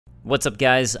What's up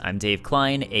guys, I'm Dave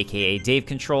Klein, aka Dave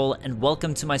Control, and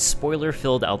welcome to my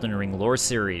spoiler-filled Elden Ring lore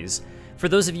series. For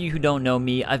those of you who don't know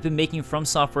me, I've been making From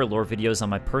Software lore videos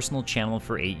on my personal channel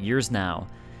for 8 years now.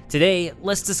 Today,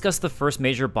 let's discuss the first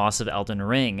major boss of Elden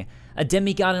Ring, a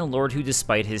demigod and lord who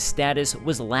despite his status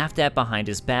was laughed at behind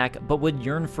his back but would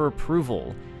yearn for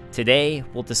approval. Today,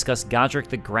 we'll discuss Godrick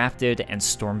the Grafted and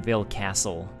Stormveil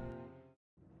Castle.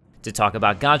 To talk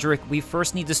about Godrick, we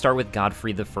first need to start with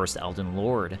Godfrey, the first Elden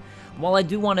Lord. While I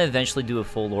do want to eventually do a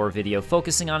full lore video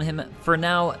focusing on him, for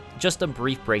now, just a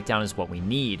brief breakdown is what we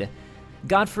need.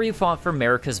 Godfrey fought for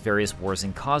Marika's various wars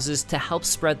and causes to help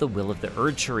spread the will of the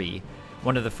Erdtree.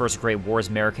 One of the first great wars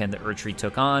Marika and the Erdtree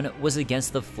took on was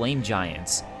against the Flame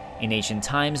Giants. In ancient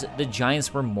times, the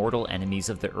Giants were mortal enemies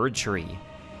of the Erdtree.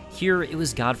 Here, it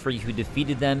was Godfrey who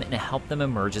defeated them and helped them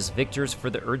emerge as victors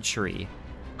for the Erdtree.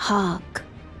 Hark,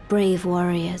 brave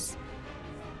warriors.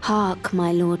 Hark,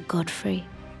 my lord Godfrey.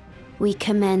 We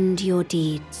commend your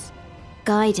deeds.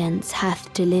 Guidance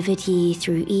hath delivered ye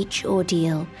through each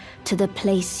ordeal to the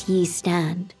place ye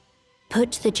stand.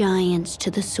 Put the giants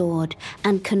to the sword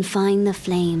and confine the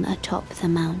flame atop the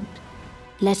mount.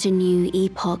 Let a new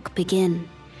epoch begin,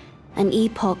 an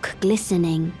epoch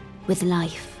glistening with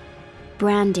life.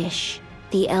 Brandish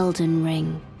the Elden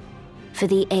Ring for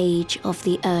the age of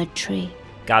the Erdtree.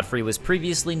 Godfrey was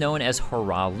previously known as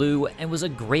Horalu and was a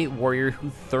great warrior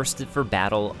who thirsted for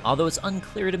battle, although it's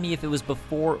unclear to me if it was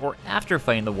before or after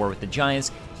fighting the war with the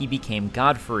Giants he became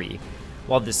Godfrey.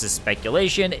 While this is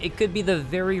speculation, it could be the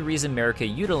very reason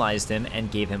Marika utilized him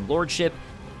and gave him lordship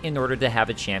in order to have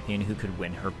a champion who could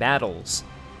win her battles.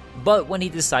 But when he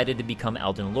decided to become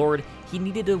Elden Lord, he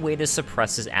needed a way to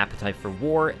suppress his appetite for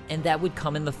war, and that would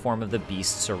come in the form of the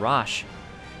beast Sirach.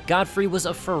 Godfrey was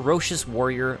a ferocious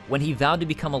warrior. When he vowed to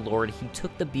become a lord, he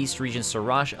took the beast regent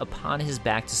Sirach upon his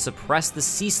back to suppress the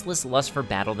ceaseless lust for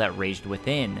battle that raged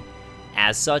within.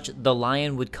 As such, the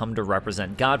lion would come to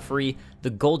represent Godfrey,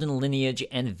 the golden lineage,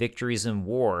 and victories in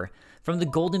war. From the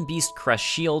golden beast crest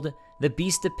shield, the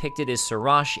beast depicted is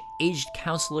Sirach, aged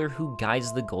counselor who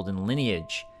guides the golden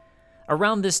lineage.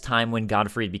 Around this time when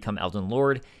Godfrey had become Elden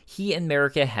Lord, he and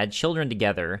Marika had children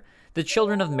together. The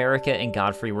children of Marika and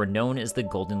Godfrey were known as the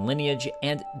Golden Lineage,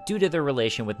 and due to their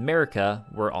relation with Marika,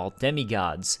 were all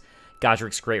demigods.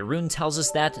 Godrick's Great Rune tells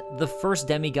us that the first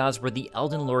demigods were the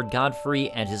Elden Lord Godfrey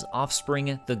and his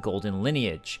offspring, the Golden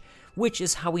Lineage, which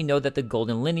is how we know that the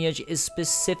Golden Lineage is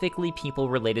specifically people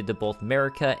related to both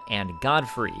Marika and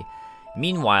Godfrey.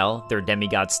 Meanwhile, their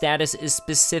demigod status is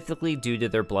specifically due to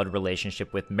their blood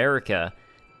relationship with Marika.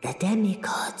 The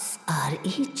demigods are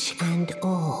each and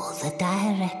all the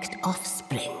direct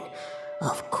offspring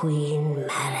of Queen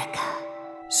Marika.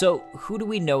 So, who do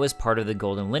we know as part of the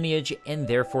Golden Lineage and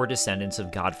therefore descendants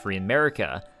of Godfrey and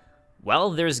Marika? Well,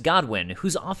 there's Godwyn,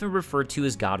 who's often referred to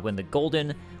as Godwyn the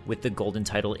Golden, with the Golden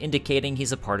title indicating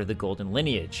he's a part of the Golden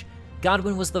Lineage.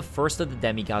 Godwyn was the first of the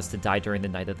demigods to die during the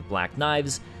Night of the Black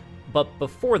Knives, but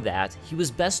before that, he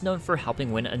was best known for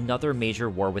helping win another major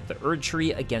war with the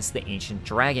Erdtree against the Ancient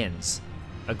Dragons.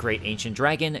 A great ancient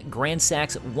dragon,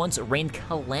 Grandsax, once rained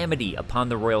calamity upon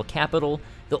the royal capital,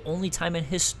 the only time in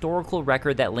historical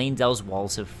record that Leyndell's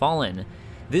walls have fallen.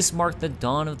 This marked the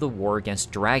dawn of the war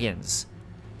against dragons.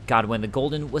 Godwyn the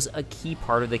Golden was a key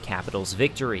part of the capital's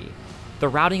victory. The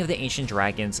routing of the ancient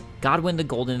dragons, Godwyn the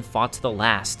Golden fought to the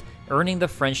last, earning the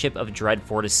friendship of dread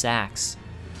Fortisax.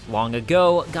 Long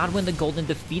ago, Godwyn the Golden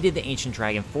defeated the ancient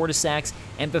dragon Fortisax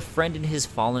and befriended his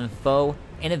fallen foe,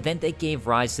 an event that gave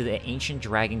rise to the ancient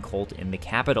dragon cult in the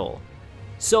capital.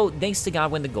 So, thanks to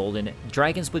Godwyn the Golden,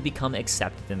 dragons would become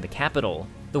accepted in the capital.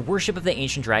 The worship of the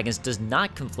ancient dragons does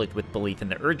not conflict with belief in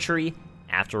the Erdtree.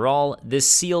 After all, this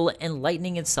seal and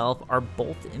lightning itself are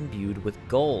both imbued with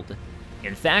gold.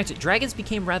 In fact, dragons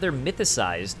became rather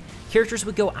mythicized. Characters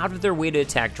would go out of their way to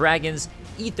attack dragons,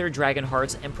 eat their dragon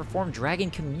hearts, and perform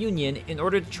dragon communion in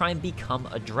order to try and become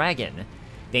a dragon.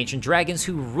 The ancient dragons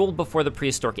who ruled before the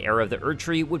prehistoric era of the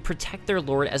Erdtree would protect their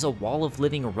lord as a wall of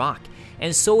living rock,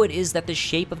 and so it is that the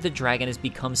shape of the dragon has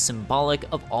become symbolic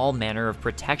of all manner of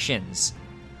protections.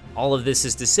 All of this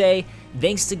is to say,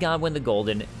 thanks to Godwyn the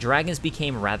Golden, dragons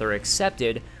became rather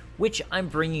accepted, which I'm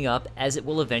bringing up as it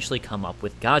will eventually come up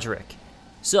with Godrick.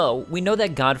 So, we know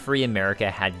that Godfrey and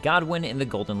Marika had Godwyn in the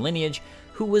Golden Lineage,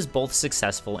 who was both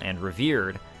successful and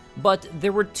revered. But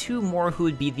there were two more who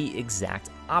would be the exact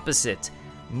opposite,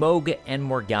 Mohg and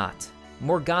Morgott.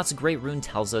 Morgott's Great Rune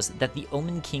tells us that the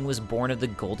Omen King was born of the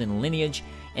Golden Lineage,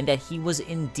 and that he was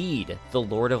indeed the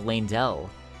Lord of Leyndell.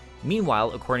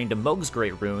 Meanwhile, according to Mohg's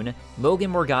Great Rune, Mohg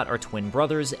and Morgott are twin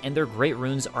brothers, and their Great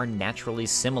Runes are naturally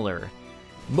similar.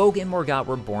 Mohg and Morgott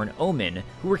were born Omen,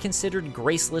 who were considered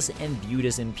graceless and viewed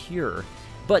as impure.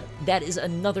 But that is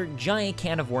another giant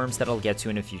can of worms that I'll get to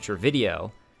in a future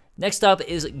video. Next up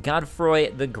is Godfrey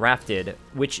the Grafted,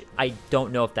 which I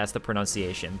don't know if that's the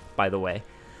pronunciation, by the way.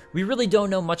 We really don't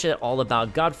know much at all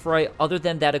about Godfrey, other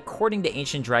than that according to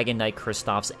ancient dragon knight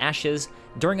Kristoff's ashes,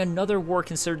 during another war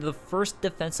considered the first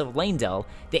defense of Leyndell,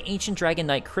 the ancient dragon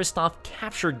knight Kristoff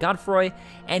captured Godfrey,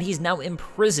 and he's now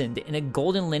imprisoned in a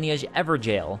golden lineage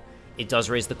Everjail. It does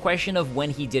raise the question of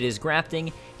when he did his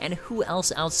grafting, and who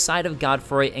else outside of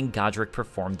Godfrey and Godrick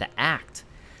performed the act.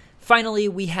 Finally,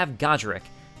 we have Godrick.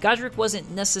 Godrick wasn't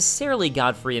necessarily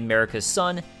Godfrey and Marika's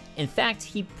son. In fact,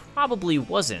 he probably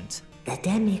wasn't. The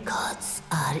demigods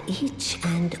are each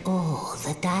and all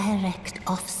the direct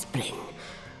offspring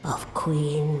of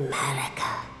Queen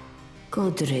Marika.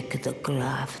 Godrick the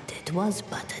Grafted was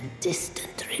but a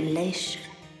distant relation,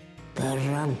 the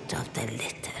runt of the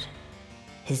litter.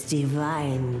 His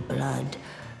divine blood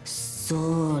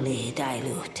sorely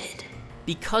diluted.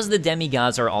 Because the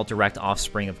demigods are all direct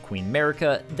offspring of Queen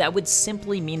Marika, that would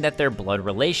simply mean that they're blood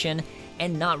relation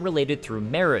and not related through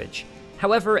marriage.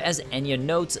 However, as Enya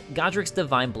notes, Godrick's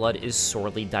divine blood is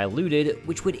sorely diluted,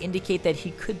 which would indicate that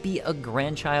he could be a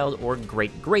grandchild or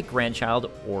great-great-grandchild,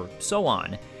 or so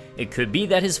on. It could be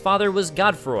that his father was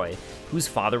Godfrey, whose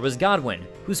father was Godwyn,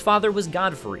 whose father was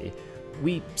Godfrey.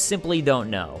 We simply don't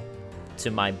know.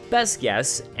 To my best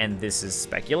guess, and this is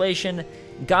speculation,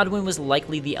 Godwyn was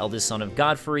likely the eldest son of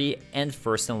Godfrey and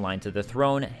first in line to the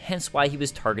throne, hence why he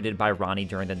was targeted by Ranni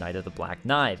during the Night of the Black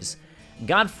Knives.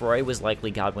 Godfrey was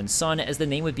likely Godwyn's son, as the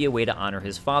name would be a way to honor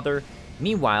his father.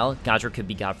 Meanwhile, Godrick could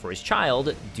be Godfrey's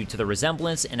child, due to the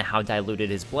resemblance and how diluted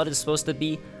his blood is supposed to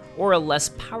be, or a less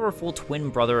powerful twin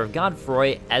brother of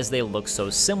Godfrey, as they look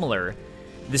so similar.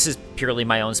 This is purely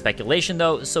my own speculation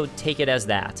though, so take it as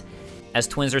that. As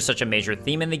twins are such a major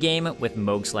theme in the game, with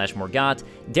Mohg/Morgott,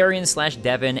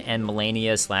 Darian/Devon, and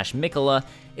Melania/Mikola,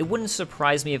 it wouldn't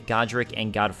surprise me if Godrick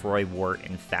and Godfrey were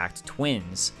in fact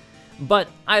twins. But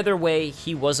either way,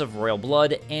 he was of royal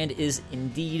blood and is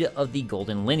indeed of the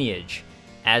golden lineage.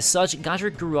 As such,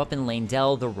 Godrick grew up in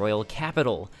Leyndell, the royal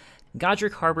capital.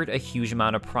 Godrick harbored a huge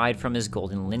amount of pride from his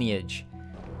golden lineage.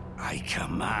 I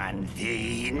command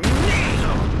thee, kneel!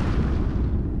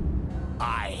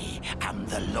 I am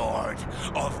the lord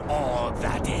of all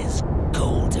that is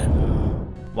golden.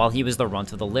 While he was the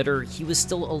runt of the litter, he was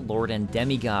still a lord and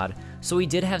demigod, so he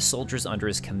did have soldiers under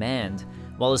his command.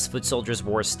 While his foot soldiers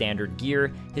wore standard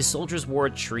gear, his soldiers wore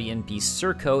a tree and beast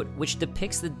surcoat, which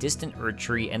depicts the distant Erd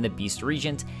Tree and the Beast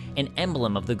Regent, an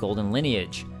emblem of the golden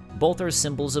lineage. Both are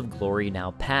symbols of glory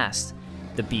now past,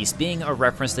 the beast being a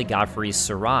reference to Godfrey's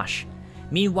Sirach.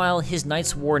 Meanwhile, his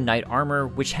knights wore knight armor,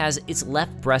 which has its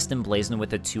left breast emblazoned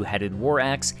with a two-headed war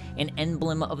axe, an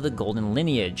emblem of the golden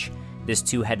lineage. This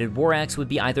two-headed war axe would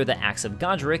be either the Axe of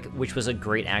Godrick, which was a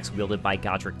great axe wielded by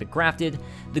Godrick the Grafted.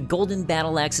 The golden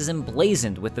battle axe is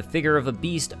emblazoned with the figure of a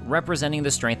beast representing the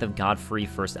strength of Godfrey,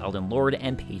 first Elden Lord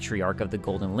and patriarch of the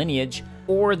golden lineage,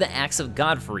 or the Axe of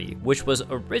Godfrey, which was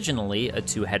originally a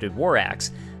two-headed war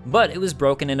axe, but it was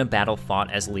broken in a battle fought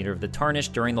as leader of the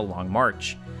Tarnished during the Long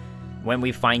March. When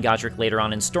we find Godrick later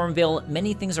on in Stormveil,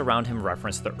 many things around him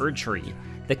reference the Erd Tree.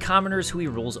 The commoners who he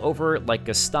rules over, like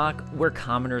Gestak, wear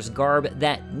commoner's garb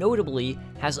that notably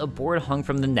has a board hung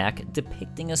from the neck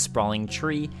depicting a sprawling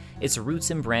tree, its roots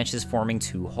and branches forming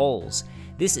two holes.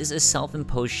 This is a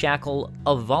self-imposed shackle,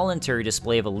 a voluntary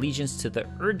display of allegiance to the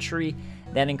Erd Tree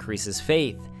that increases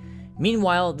faith.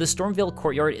 Meanwhile, the Stormveil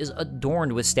courtyard is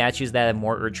adorned with statues that have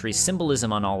more Erd Tree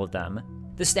symbolism on all of them.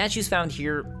 The statues found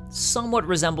here somewhat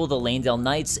resemble the Leyndell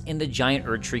Knights in the giant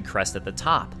Erd Tree crest at the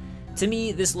top. To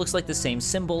me, this looks like the same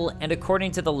symbol, and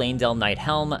according to the Leyndell Knight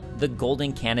helm, the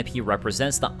golden canopy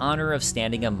represents the honor of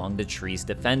standing among the tree's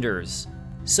defenders.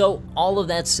 So, all of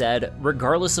that said,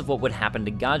 regardless of what would happen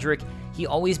to Godrick, he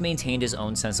always maintained his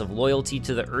own sense of loyalty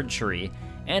to the Erd Tree,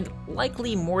 and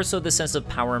likely more so the sense of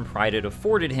power and pride it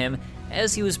afforded him,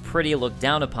 as he was pretty looked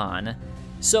down upon.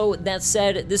 So, that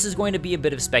said, this is going to be a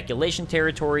bit of speculation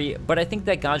territory, but I think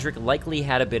that Godrick likely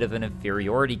had a bit of an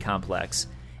inferiority complex.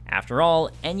 After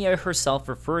all, Enya herself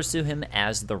refers to him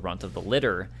as the runt of the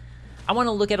litter. I want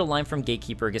to look at a line from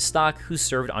Gatekeeper Gestak, who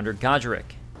served under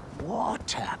Godrick.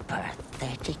 What a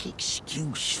pathetic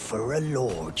excuse for a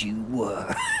lord you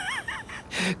were.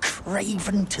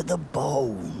 Craven to the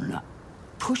bone.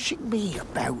 Pushing me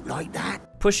about like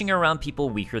that. Pushing around people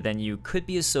weaker than you could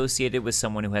be associated with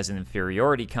someone who has an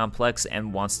inferiority complex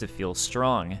and wants to feel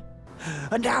strong.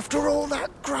 And after all that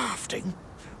grafting,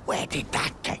 where did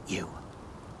that get you?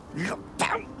 Look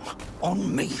down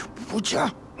on me, would ya?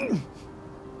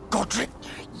 Godrick,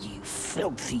 you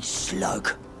filthy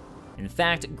slug. In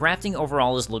fact, grafting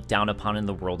overall is looked down upon in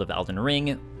the world of Elden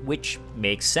Ring, which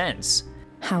makes sense.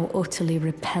 How utterly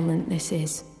repellent this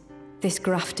is. This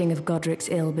grafting of Godrick's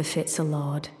ill befits a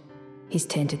lord. He's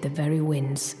tainted the very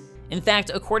winds. In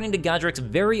fact, according to Godrick's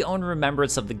very own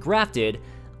remembrance of the grafted,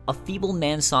 a feeble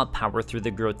man sought power through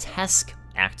the grotesque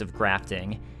act of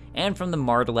grafting, and from the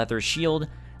marred leather shield of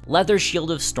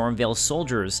Stormveil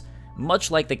soldiers.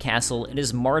 Much like the castle, it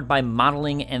is marred by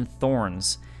mottling and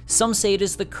thorns. Some say it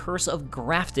is the curse of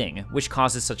grafting which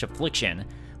causes such affliction,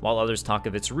 while others talk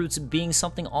of its roots being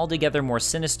something altogether more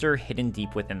sinister hidden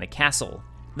deep within the castle.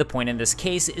 The point in this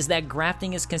case is that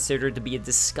grafting is considered to be a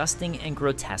disgusting and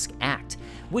grotesque act,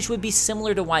 which would be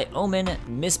similar to why Omen,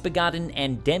 misbegotten,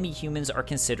 and demi-humans are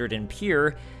considered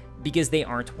impure, because they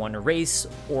aren't one race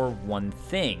or one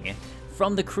thing.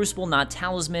 From the Crucible Knot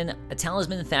Talisman, a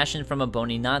talisman fashioned from a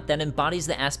bony knot that embodies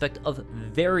the aspect of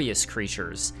various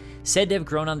creatures, said to have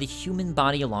grown on the human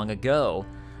body long ago.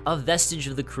 A vestige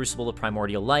of the Crucible of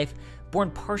Primordial Life, born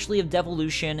partially of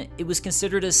devolution, it was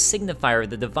considered a signifier of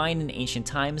the divine in ancient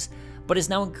times, but is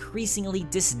now increasingly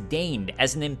disdained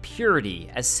as an impurity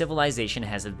as civilization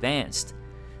has advanced.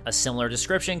 A similar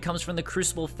description comes from the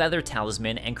Crucible Feather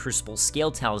Talisman and Crucible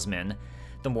Scale Talisman.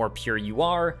 The more pure you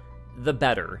are, the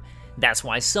better. That's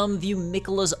why some view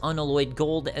Miquella's unalloyed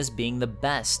gold as being the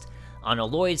best.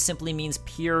 Unalloyed simply means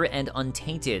pure and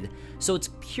untainted, so it's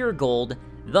pure gold,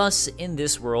 thus in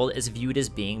this world is viewed as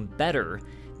being better.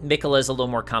 Miquella is a little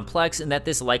more complex in that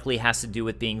this likely has to do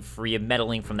with being free of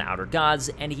meddling from the outer gods,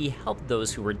 and he helped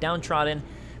those who were downtrodden,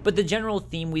 but the general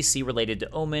theme we see related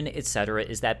to Omen, etc.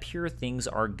 is that pure things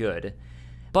are good.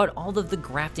 But all of the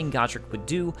grafting Godrick would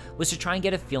do was to try and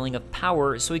get a feeling of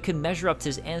power so he could measure up to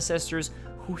his ancestors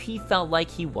who he felt like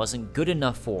he wasn't good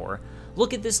enough for.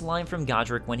 Look at this line from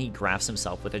Godrick when he grafts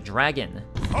himself with a dragon.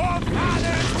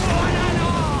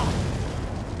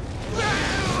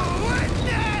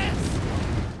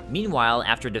 Meanwhile,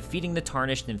 after defeating the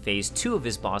Tarnished in Phase 2 of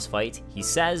his boss fight, he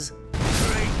says,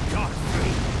 Great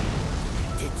Godfrey,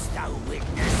 didst thou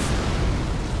witness?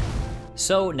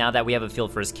 So now that we have a feel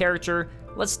for his character,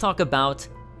 let's talk about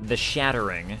the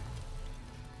Shattering.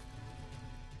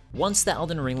 Once the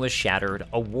Elden Ring was shattered,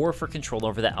 a war for control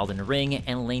over the Elden Ring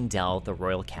and Leyndell, the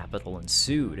royal capital,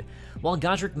 ensued. While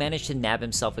Godrick managed to nab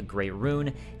himself a great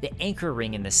rune, the Anchor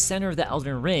Ring in the center of the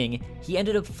Elden Ring, he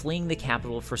ended up fleeing the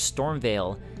capital for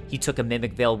Stormveil. He took a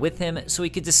mimic veil with him so he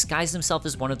could disguise himself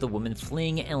as one of the women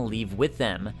fleeing and leave with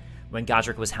them. When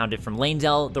Godrick was hounded from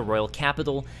Leyndell, the royal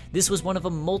capital, this was one of a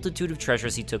multitude of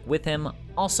treasures he took with him,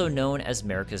 also known as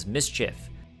Marika's Mischief.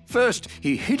 First,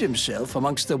 he hid himself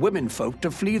amongst the womenfolk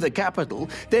to flee the capital,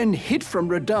 then hid from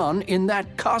Radahn in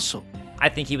that castle. I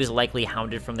think he was likely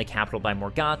hounded from the capital by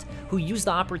Morgott, who used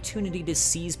the opportunity to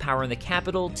seize power in the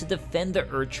capital to defend the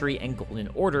Erdtree and Golden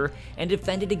Order, and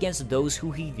defend it against those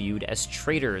who he viewed as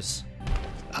traitors.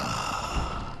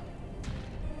 Ah,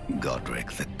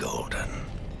 Godrick the Golden,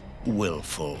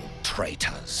 willful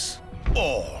traitors,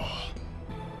 all.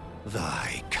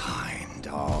 Thy kind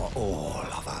are all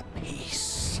of a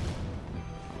piece.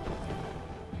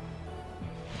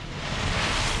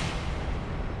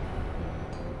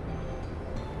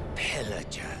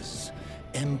 Pillagers,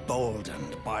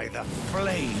 emboldened by the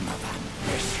flame of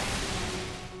ambition.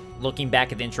 Looking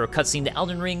back at the intro cutscene to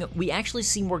Elden Ring, we actually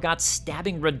see Morgott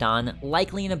stabbing Radahn,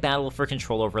 likely in a battle for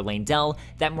control over Leyndell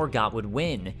that Morgott would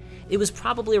win. It was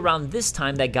probably around this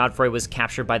time that Godfrey was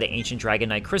captured by the ancient Dragon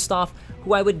Knight Kristoff,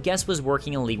 who I would guess was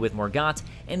working in league with Morgott,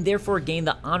 and therefore gained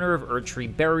the honor of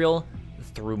Erdtree burial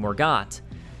through Morgott.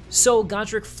 So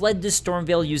Godrick fled to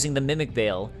Stormveil using the Mimic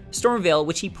Veil, Stormveil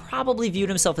which he probably viewed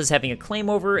himself as having a claim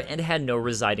over and had no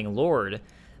residing lord.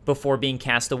 Before being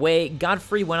cast away,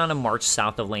 Godfrey went on a march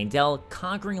south of Leyndell,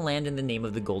 conquering land in the name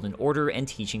of the Golden Order and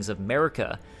teachings of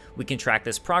Marika. We can track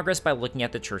this progress by looking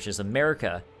at the churches of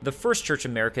Marika. The first church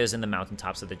of Marika is in the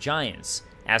mountaintops of the Giants.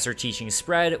 As her teachings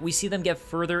spread, we see them get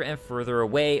further and further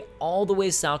away, all the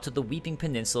way south to the Weeping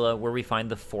Peninsula, where we find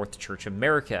the fourth church of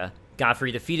Marika.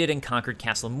 Godfrey defeated and conquered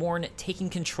Castle Morn,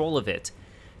 taking control of it.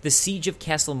 The Siege of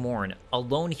Castle Morn, a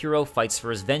lone hero fights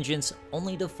for his vengeance,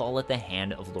 only to fall at the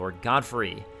hand of Lord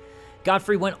Godfrey.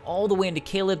 Godfrey went all the way into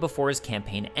Caelid before his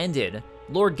campaign ended.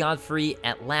 Lord Godfrey,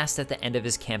 at last at the end of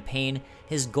his campaign,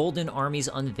 his golden armies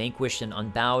unvanquished and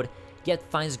unbowed, yet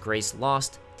finds grace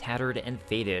lost, tattered, and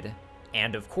faded.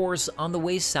 And of course, on the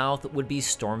way south would be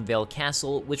Stormveil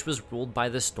Castle, which was ruled by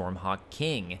the Stormhawk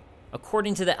King.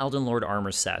 According to the Elden Lord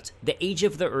armor set, the Age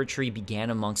of the Erdtree began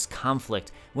amongst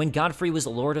conflict. When Godfrey was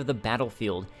lord of the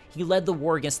battlefield, he led the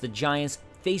war against the giants,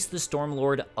 faced the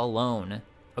Stormlord alone.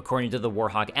 According to the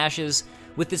Warhawk Ashes,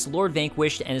 with its lord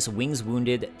vanquished and its wings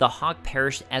wounded, the hawk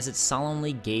perished as it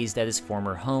solemnly gazed at his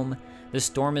former home. The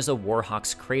storm is a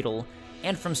Warhawk's cradle.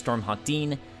 And from Stormhawk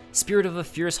Dean, spirit of a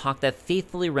fierce hawk that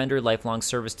faithfully rendered lifelong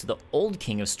service to the old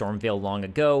king of Stormveil long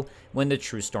ago when the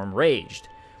true storm raged.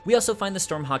 We also find the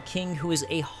Stormhawk King, who is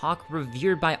a hawk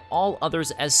revered by all others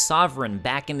as sovereign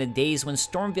back in the days when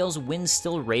Stormveil's winds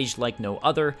still raged like no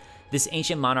other. This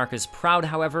ancient monarch is proud,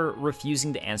 however,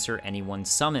 refusing to answer anyone's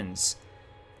summons.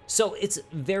 So it's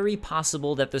very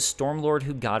possible that the Stormlord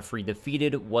who Godfrey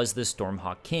defeated was the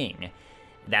Stormhawk King.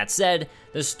 That said,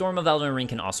 the Storm of Elden Ring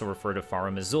can also refer to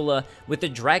Farum Azula, with the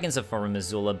dragons of Farum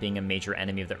Azula being a major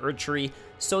enemy of the Erdtree,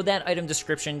 so that item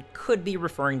description could be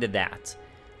referring to that.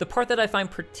 The part that I find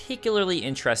particularly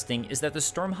interesting is that the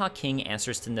Stormhawk King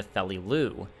answers to Nefeli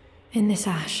Lu. In this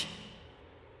ash,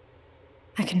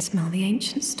 I can smell the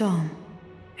ancient storm.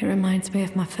 It reminds me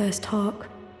of my first hawk.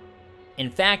 In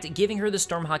fact, giving her the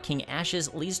Stormhawk King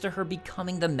ashes leads to her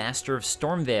becoming the Master of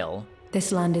Stormveil.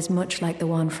 This land is much like the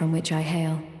one from which I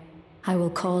hail. I will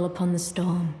call upon the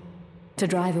storm to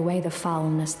drive away the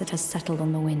foulness that has settled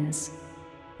on the winds.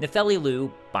 Nefeli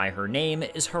Lu, by her name,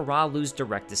 is Hara Lu's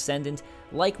direct descendant,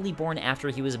 likely born after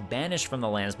he was banished from the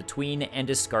Lands Between and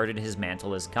discarded his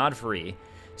mantle as Godfrey.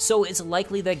 So it's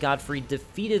likely that Godfrey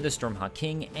defeated the Stormhawk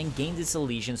King and gained its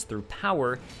allegiance through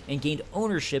power and gained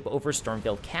ownership over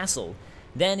Stormveil Castle.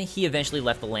 Then he eventually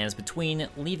left the Lands Between,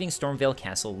 leaving Stormveil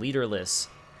Castle leaderless.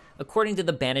 According to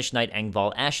the banished knight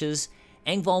Engval Ashes,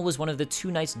 Engval was one of the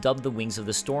two knights dubbed the Wings of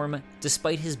the Storm.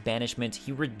 Despite his banishment,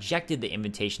 he rejected the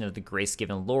invitation of the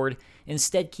grace-given lord,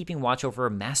 instead keeping watch over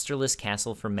a masterless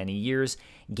castle for many years,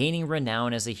 gaining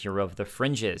renown as a hero of the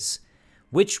fringes.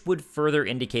 Which would further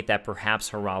indicate that perhaps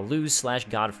Hara Lu /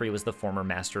 Godfrey was the former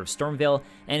master of Stormveil,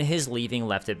 and his leaving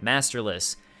left it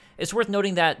masterless. It's worth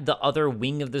noting that the other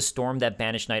Wing of the Storm that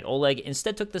banished Knight Oleg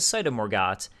instead took the side of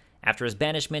Morgott. After his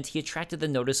banishment, he attracted the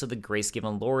notice of the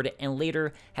grace-given lord, and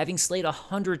later, having slayed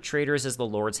 100 traitors as the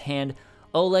lord's hand,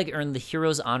 Oleg earned the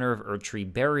hero's honor of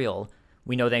Erdtree burial.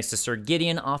 We know thanks to Sir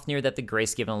Gideon Ofnir that the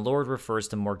grace-given lord refers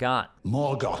to Morgott.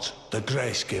 Morgott, the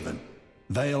grace-given,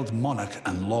 veiled monarch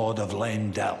and lord of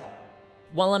Leyndell.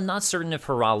 While I'm not certain if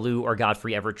Hara Lu or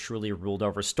Godfrey ever truly ruled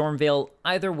over Stormveil,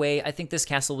 either way, I think this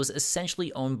castle was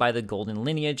essentially owned by the Golden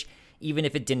lineage, even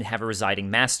if it didn't have a residing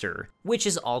master. Which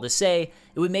is all to say,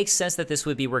 it would make sense that this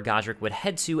would be where Godrick would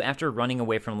head to after running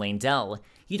away from Leyndell.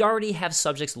 He'd already have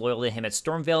subjects loyal to him at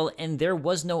Stormveil, and there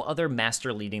was no other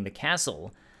master leading the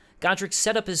castle. Godrick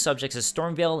set up his subjects as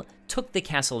Stormveil, took the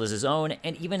castle as his own,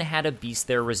 and even had a beast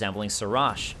there resembling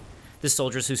Sarash. The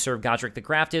soldiers who served Godrick the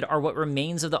Grafted are what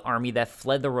remains of the army that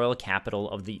fled the royal capital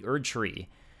of the Erdtree.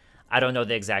 I don't know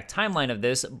the exact timeline of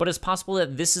this, but it's possible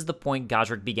that this is the point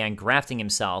Godrick began grafting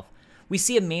himself. We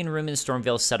see a main room in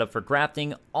Stormveil set up for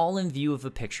grafting, all in view of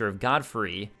a picture of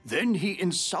Godfrey. Then he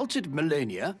insulted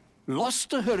Malenia, lost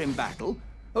to her in battle,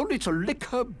 only to lick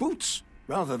her boots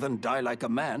rather than die like a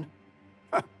man.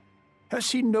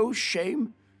 Has he no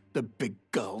shame, the big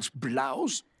girl's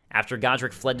blouse? After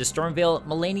Godrick fled to Stormveil,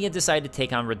 Malenia decided to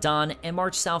take on Radahn and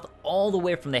march south all the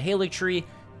way from the Haligtree,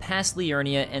 past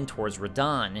Liurnia and towards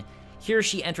Radahn. Here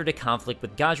she entered a conflict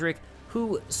with Godrick,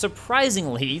 who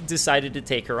surprisingly decided to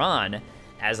take her on.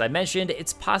 As I mentioned,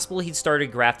 it's possible he'd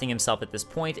started grafting himself at this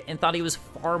point and thought he was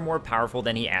far more powerful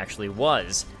than he actually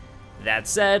was. That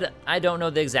said, I don't know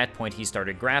the exact point he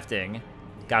started grafting.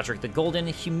 Godrick the Golden,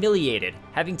 humiliated,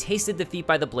 having tasted defeat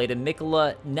by the blade of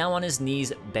Mikola, now on his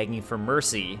knees begging for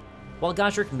mercy. While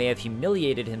Godrick may have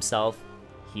humiliated himself,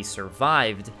 he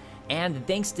survived, and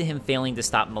thanks to him failing to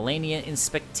stop Malenia in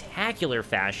spectacular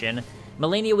fashion,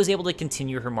 Malenia was able to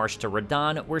continue her march to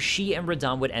Radahn, where she and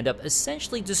Radahn would end up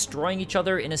essentially destroying each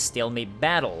other in a stalemate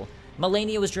battle.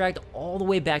 Malenia was dragged all the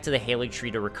way back to the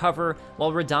Haligtree to recover,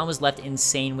 while Radahn was left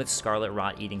insane with scarlet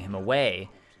rot eating him away.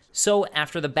 So,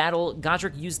 after the battle,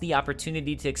 Godrick used the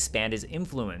opportunity to expand his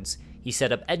influence. He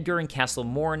set up Edgar in Castle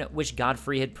Morn, which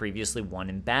Godfrey had previously won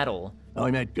in battle.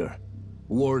 I'm Edgar,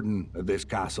 warden of this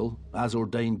castle, as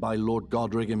ordained by Lord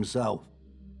Godrick himself.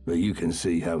 But you can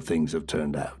see how things have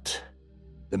turned out.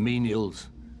 The menials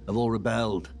have all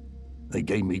rebelled. They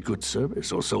gave me good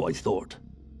service, or so I thought.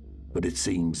 But it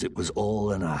seems it was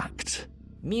all an act.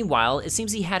 Meanwhile, it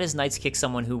seems he had his knights kick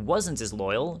someone who wasn't as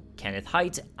loyal, Kenneth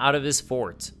Height, out of his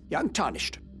fort. Young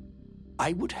Tarnished,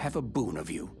 I would have a boon of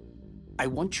you. I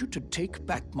want you to take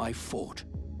back my fort.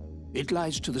 It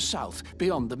lies to the south,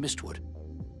 beyond the Mistwood.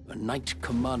 A knight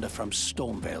commander from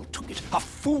Stormveil took it. A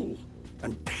fool!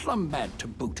 And plumb mad to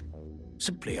boot.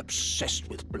 Simply obsessed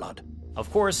with blood.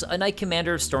 Of course, a knight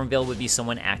commander of Stormveil would be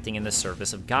someone acting in the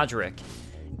service of Godrick.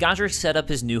 Godrick set up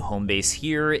his new home base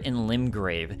here in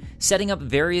Limgrave, setting up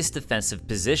various defensive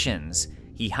positions.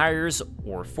 He hires,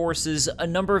 or forces, a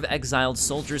number of exiled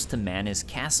soldiers to man his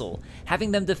castle,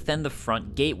 having them defend the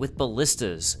front gate with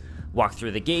ballistas. Walk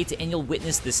through the gate and you'll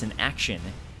witness this in action.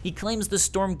 He claims the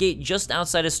storm gate just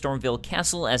outside of Stormveil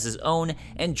Castle as his own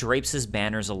and drapes his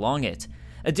banners along it.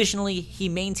 Additionally, he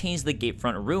maintains the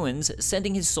gatefront ruins,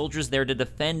 sending his soldiers there to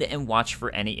defend and watch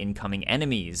for any incoming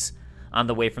enemies. On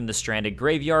the way from the stranded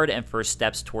graveyard and first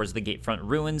steps towards the gatefront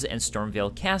ruins and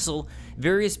Stormveil Castle,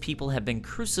 various people have been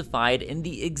crucified in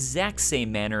the exact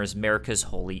same manner as Marika's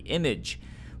holy image.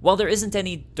 While there isn't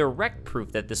any direct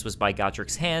proof that this was by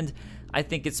Godrick's hand, I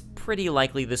think it's pretty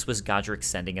likely this was Godrick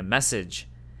sending a message.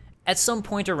 At some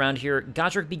point around here,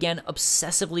 Godrick began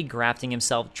obsessively grafting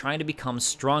himself, trying to become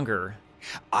stronger.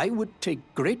 I would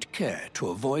take great care to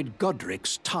avoid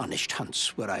Godrick's tarnished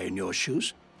hunts were I in your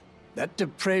shoes. That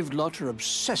depraved lot are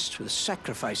obsessed with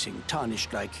sacrificing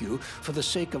tarnished like you for the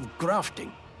sake of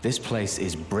grafting. This place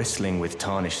is bristling with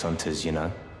tarnished hunters, you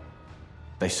know.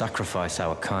 They sacrifice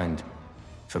our kind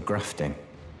for grafting.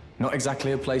 Not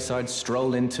exactly a place I'd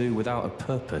stroll into without a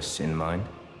purpose in mind.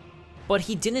 But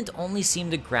he didn't only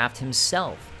seem to graft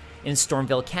himself. In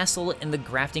Stormveil Castle, in the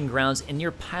grafting grounds and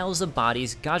near piles of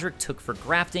bodies Godrick took for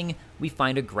grafting, we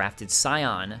find a grafted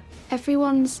scion.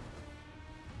 Everyone's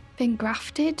been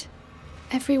grafted?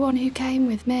 Everyone who came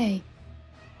with me.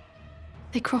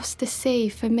 They crossed the sea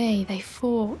for me, they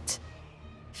fought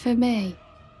for me.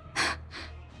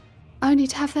 Only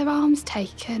to have their arms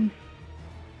taken.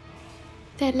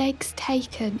 Their legs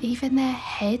taken, even their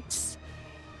heads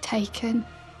taken.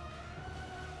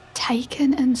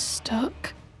 Taken and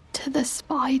stuck to the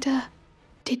spider.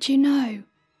 Did you know,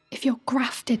 if you're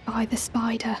grafted by the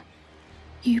spider,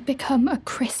 you become a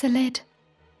chrysalid?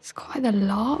 It's quite the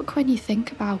lark when you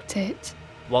think about it.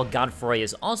 While Godfrey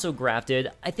is also grafted,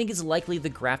 I think it's likely the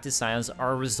grafted scions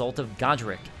are a result of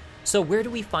Godrick. So where do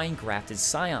we find grafted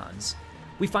scions?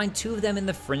 We find two of them in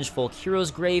the Fringe Folk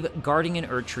hero's grave, guarding an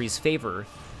Erdtree's favor.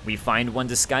 We find one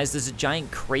disguised as a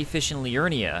giant crayfish in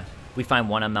Liurnia. We find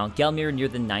one on Mount Gelmir near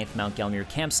the 9th Mount Gelmir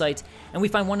campsite, and we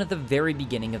find one at the very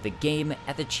beginning of the game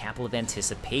at the Chapel of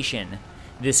Anticipation.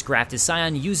 This grafted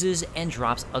scion uses and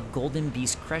drops a Golden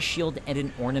Beast crest shield and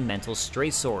an ornamental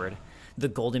stray sword. The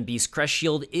Golden Beast crest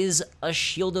shield is a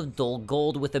shield of dull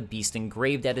gold with a beast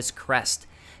engraved at its crest.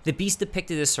 The beast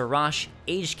depicted as Sarash,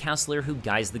 aged counselor who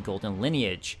guides the golden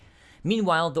lineage.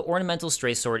 Meanwhile, the ornamental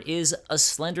stray sword is a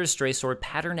slender stray sword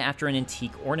patterned after an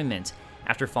antique ornament.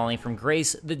 After falling from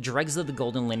grace, the dregs of the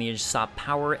golden lineage sought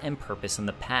power and purpose in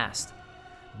the past.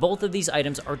 Both of these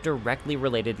items are directly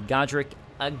related to Godrick,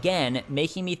 again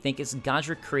making me think it's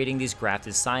Godrick creating these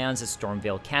grafted scions at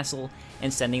Stormveil Castle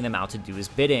and sending them out to do his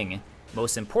bidding.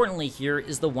 Most importantly here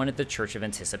is the one at the Church of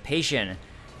Anticipation.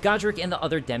 Godrick and the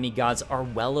other demigods are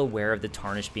well aware of the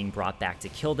Tarnished being brought back to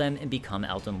kill them and become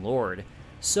Elden Lord.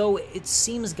 So it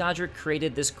seems Godrick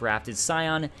created this grafted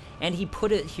scion, and he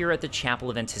put it here at the Chapel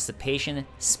of Anticipation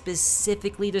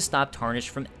specifically to stop Tarnished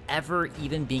from ever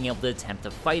even being able to attempt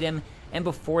to fight him, and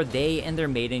before they and their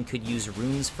maiden could use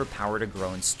runes for power to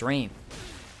grow in strength.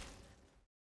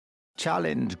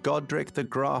 Challenge Godrick the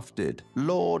Grafted,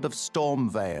 Lord of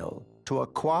Stormveil, to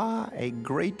acquire a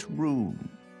great rune.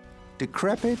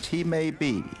 Decrepit he may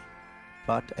be,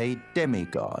 but a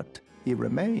demigod he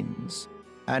remains,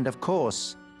 and of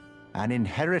course, an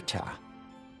inheritor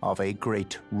of a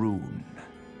great rune.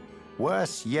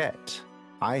 Worse yet,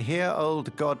 I hear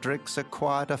old Godrick's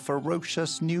acquired a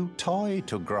ferocious new toy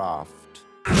to graft.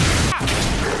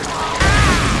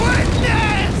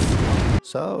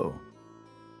 So,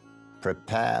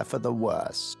 prepare for the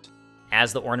worst.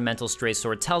 As the ornamental stray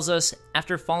sword tells us,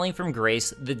 after falling from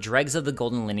grace, the dregs of the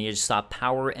golden lineage sought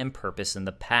power and purpose in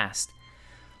the past.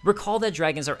 Recall that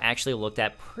dragons are actually looked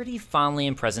at pretty fondly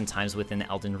in present times within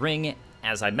Elden Ring,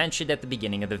 as I mentioned at the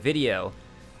beginning of the video.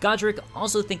 Godrick,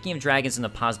 also thinking of dragons in a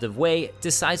positive way,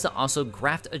 decides to also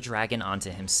graft a dragon onto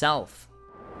himself.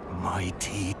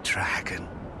 Mighty dragon,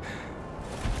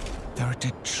 thou'rt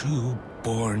a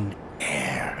true-born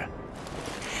heir.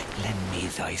 Lend me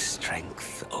thy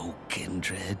strength, O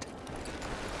kindred.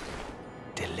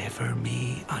 Deliver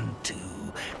me unto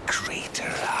greater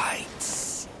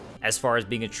heights. As far as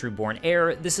being a true-born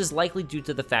heir, this is likely due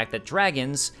to the fact that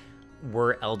dragons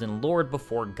were Elden Lord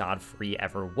before Godfrey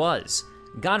ever was.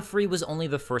 Godfrey was only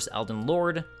the first Elden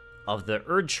Lord of the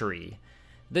Erdtree.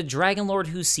 The Dragon Lord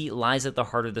whose seat lies at the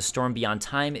heart of the storm beyond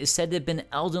time is said to have been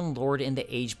Elden Lord in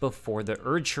the age before the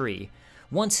Erdtree.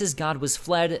 Once his god was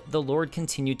fled, the Lord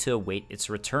continued to await its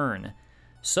return.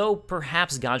 So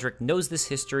perhaps Godrick knows this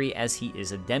history as he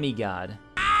is a demigod.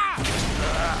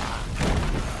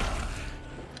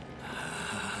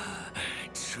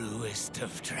 fewest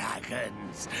of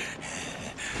dragons.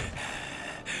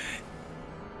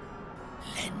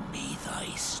 Lend me thy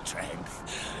strength.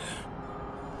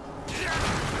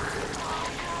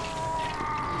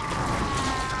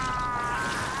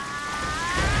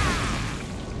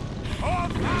 Oh,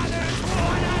 fathers,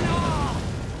 one and all!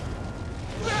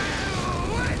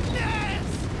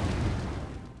 Witness!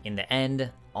 In the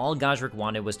end, all Godrick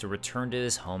wanted was to return to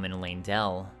his home in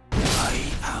Leyndell.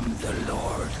 I am the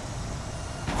Lord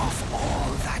of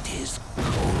all that is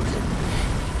golden.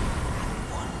 And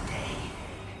one day,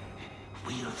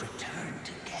 we'll return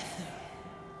together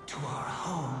to our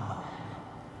home,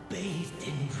 bathed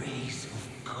in rays of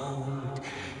gold.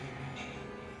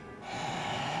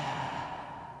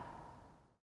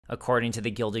 According to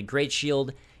the Gilded Great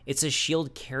Shield, it's a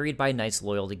shield carried by knights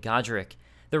loyal to Godrick.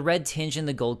 The red tinge in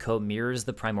the gold coat mirrors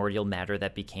the primordial matter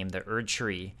that became the Erd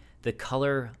Tree, the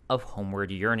color of homeward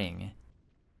yearning.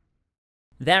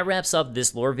 That wraps up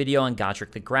this lore video on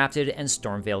Godrick the Grafted and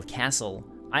Stormveil Castle.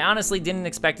 I honestly didn't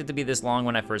expect it to be this long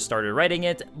when I first started writing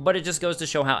it, but it just goes to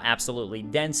show how absolutely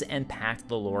dense and packed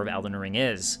the lore of Elden Ring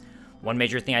is. One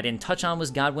major thing I didn't touch on was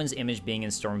Godwyn's image being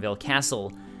in Stormveil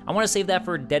Castle. I want to save that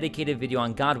for a dedicated video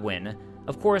on Godwyn.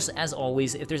 Of course, as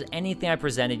always, if there's anything I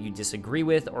presented you disagree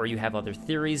with or you have other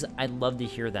theories, I'd love to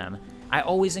hear them. I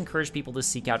always encourage people to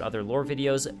seek out other lore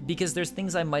videos because there's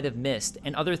things I might have missed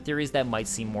and other theories that might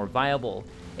seem more viable.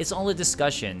 It's all a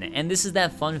discussion, and this is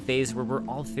that fun phase where we're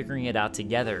all figuring it out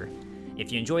together.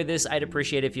 If you enjoyed this, I'd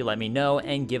appreciate it if you let me know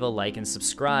and give a like and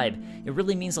subscribe. It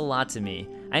really means a lot to me.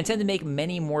 I intend to make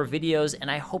many more videos, and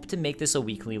I hope to make this a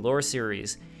weekly lore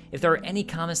series. If there are any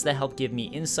comments that help give me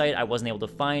insight I wasn't able to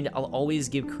find, I'll always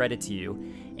give credit to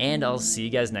you. And I'll see you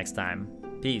guys next time.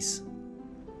 Peace.